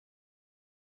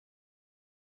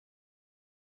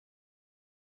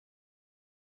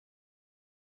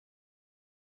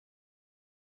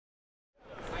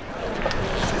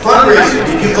Fundraising.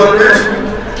 Did you fundraise?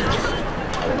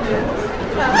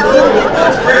 Oh,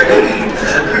 that's great.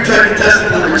 Pre-track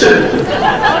contestant number 2.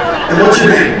 And what's your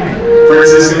name?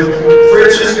 Francisco.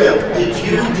 Francisco. Did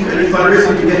you do any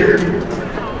fundraising to get here?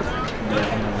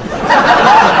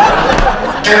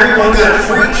 Everyone got a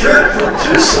free trip from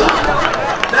Tucson.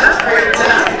 That's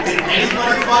fantastic. Did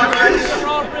anybody fundraise?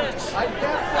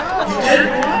 You did?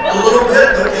 A little bit?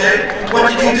 Okay. What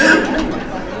did you do?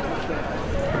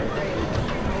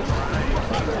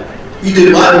 You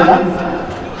did what?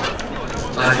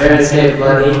 My parents gave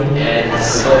money and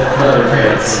sold other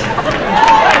parents.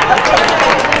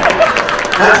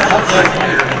 That's not like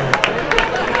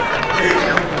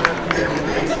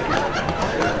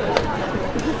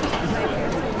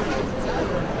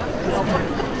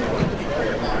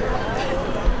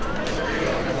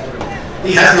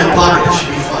he has no pocket, it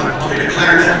should be fun. We're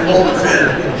declaring that whole event.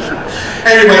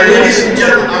 Anyway, ladies and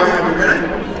gentlemen, are we ready?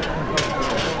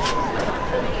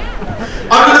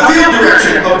 Under the field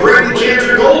direction of Braden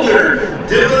Cantor Golder,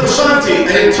 Dylan Santi,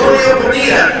 Antonio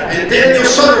Bonilla, and Daniel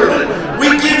Sutherland, we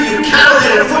give you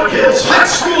Catalina Foothills High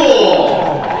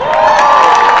School!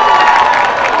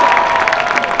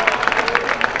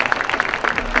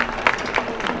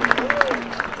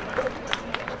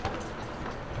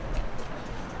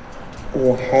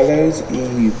 All Hallows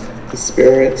Eve, the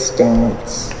spirits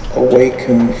dance,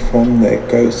 awaken from their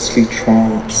ghostly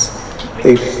trance.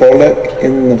 They frolic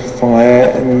in the fire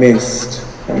and mist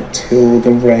until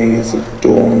the rays of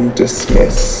dawn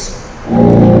dismiss.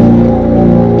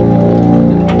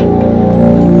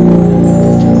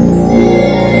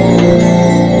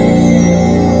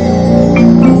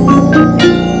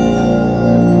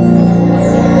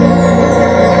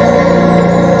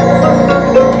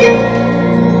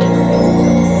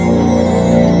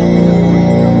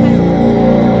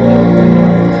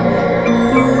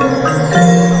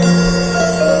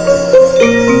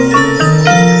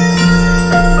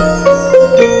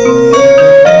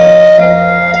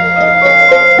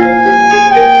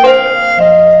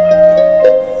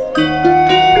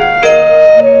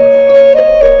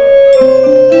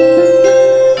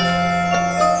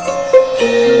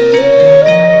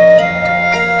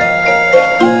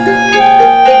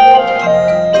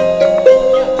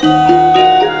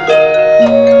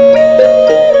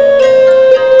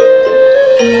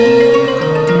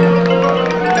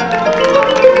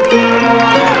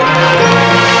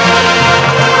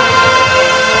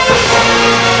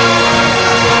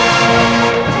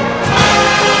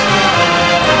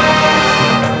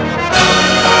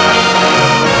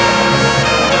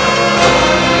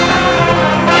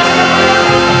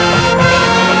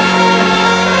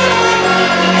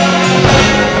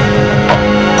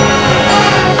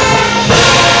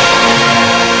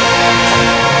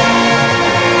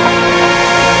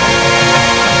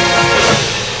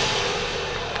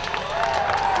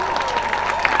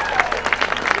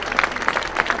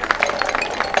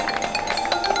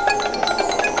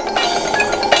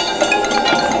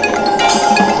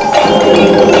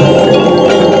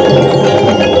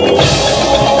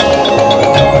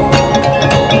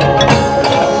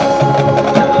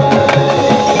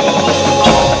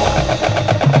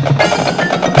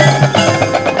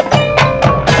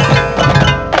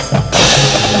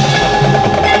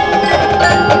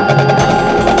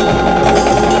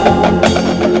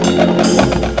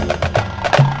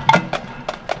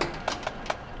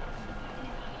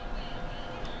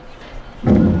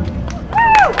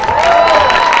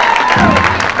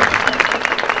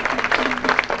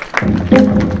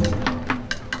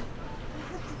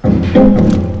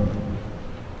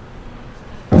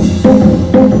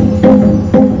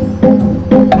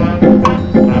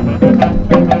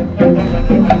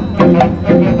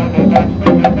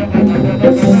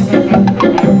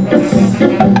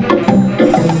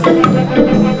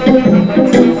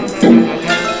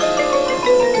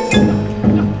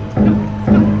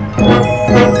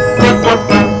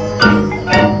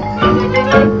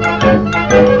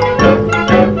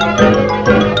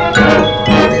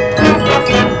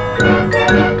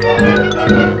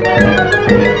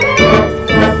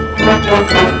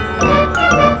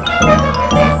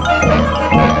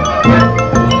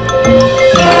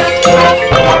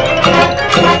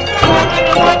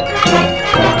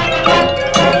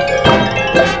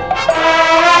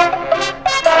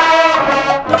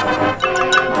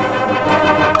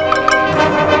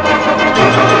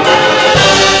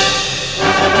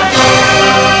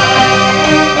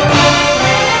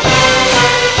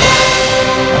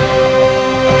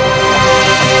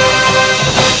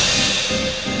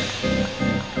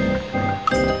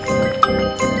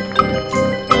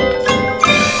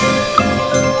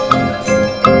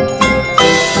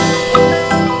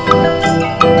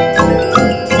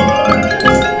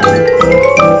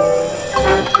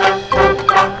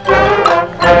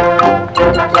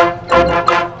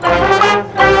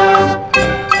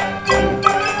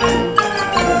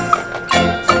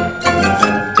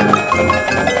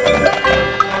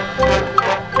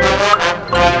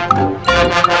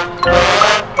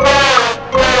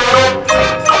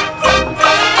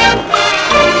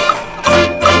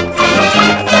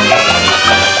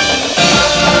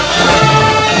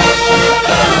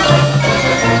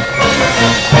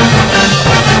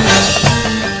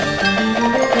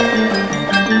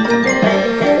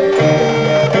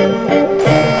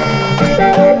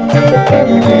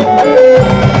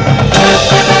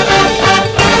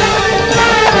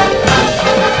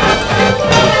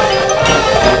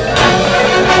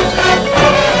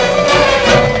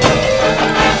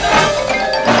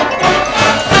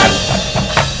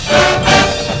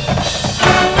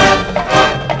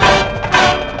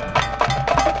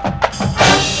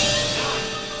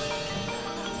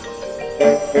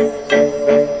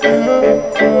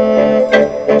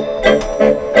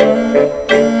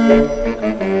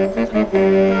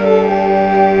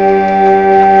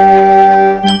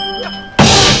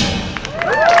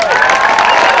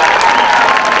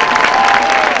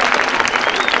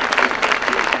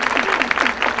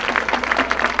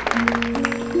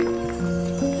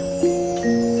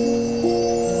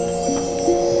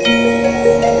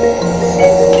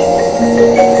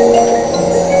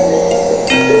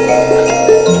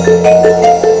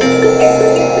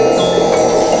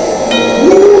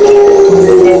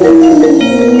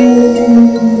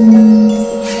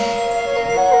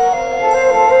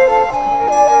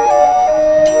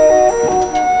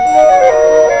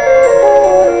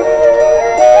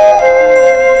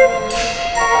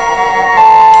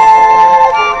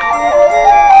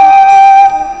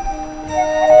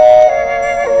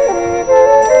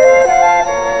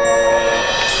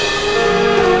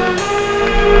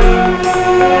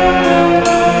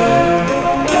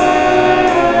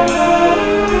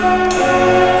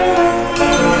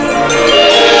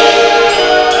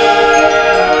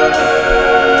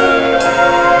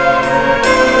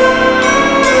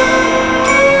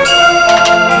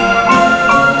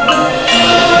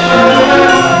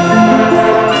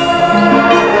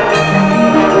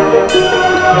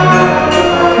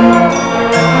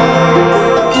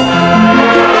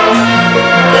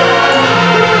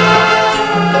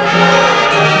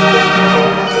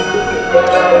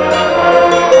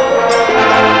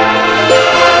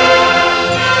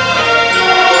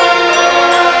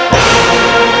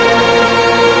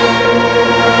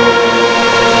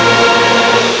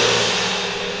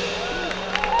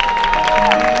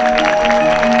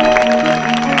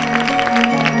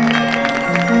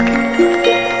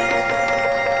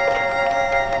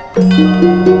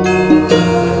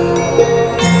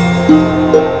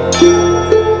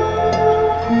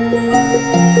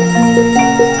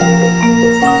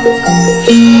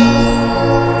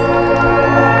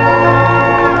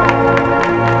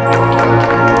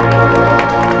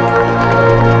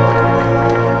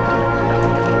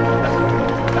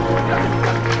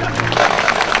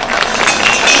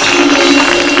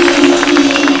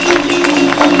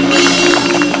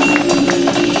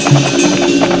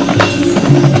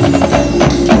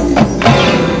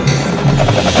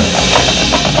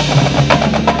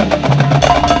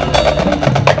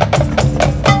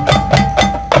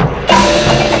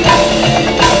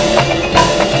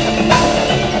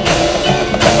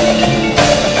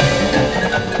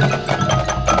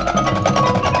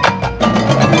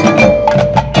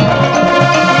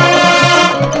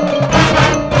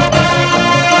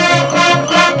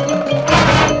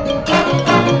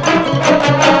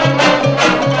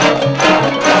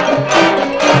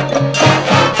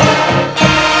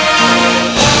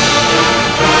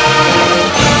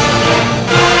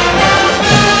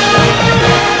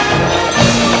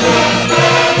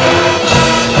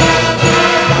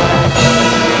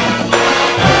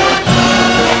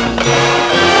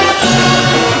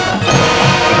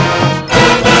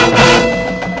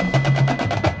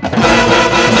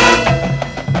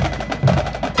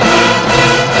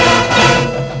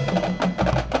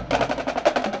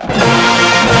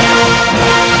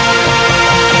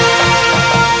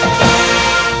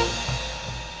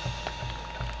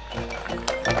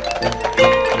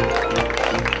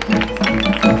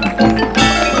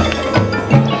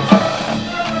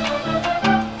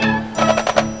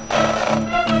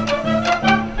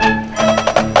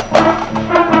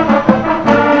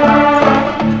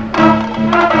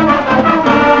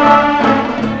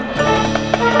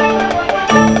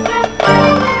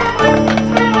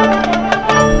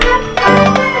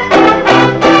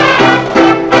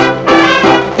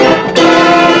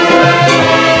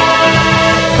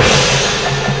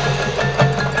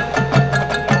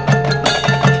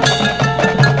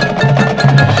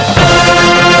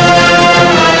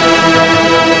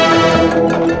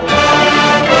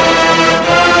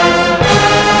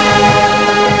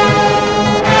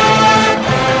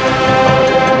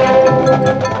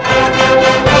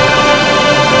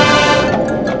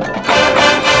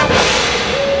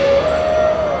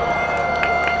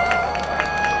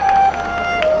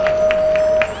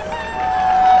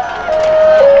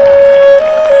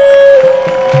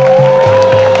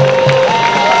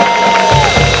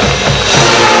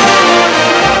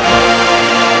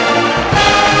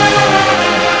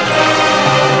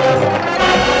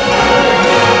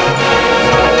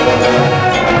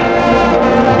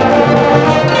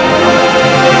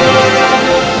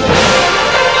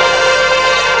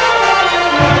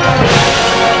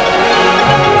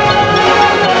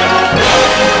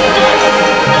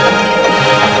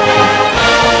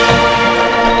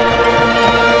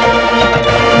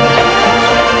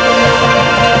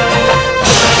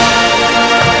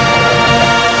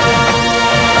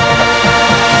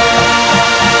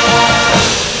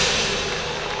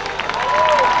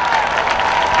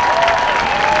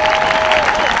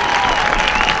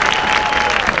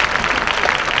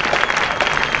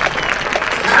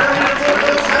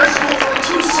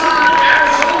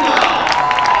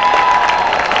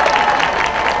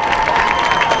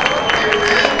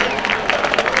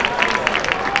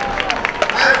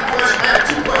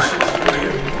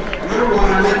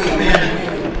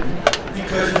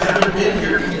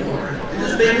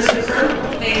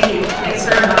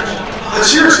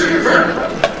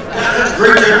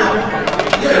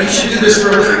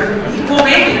 Well,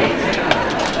 maybe.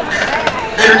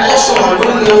 And also, I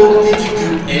want to know, did you do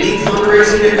any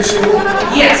fundraising at your school?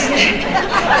 Yes.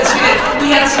 We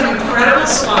had some incredible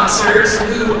sponsors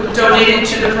who donated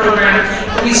to the program.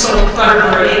 We sold butter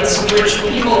braids, which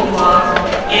people love,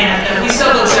 and we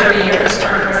sell those every year as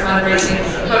part of our fundraising.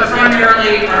 But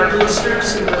primarily our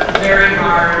boosters, who work very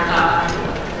hard,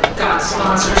 got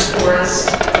sponsors for us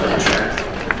for the trip.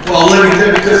 Well, let me tell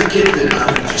you, because the kid did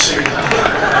not, just say that.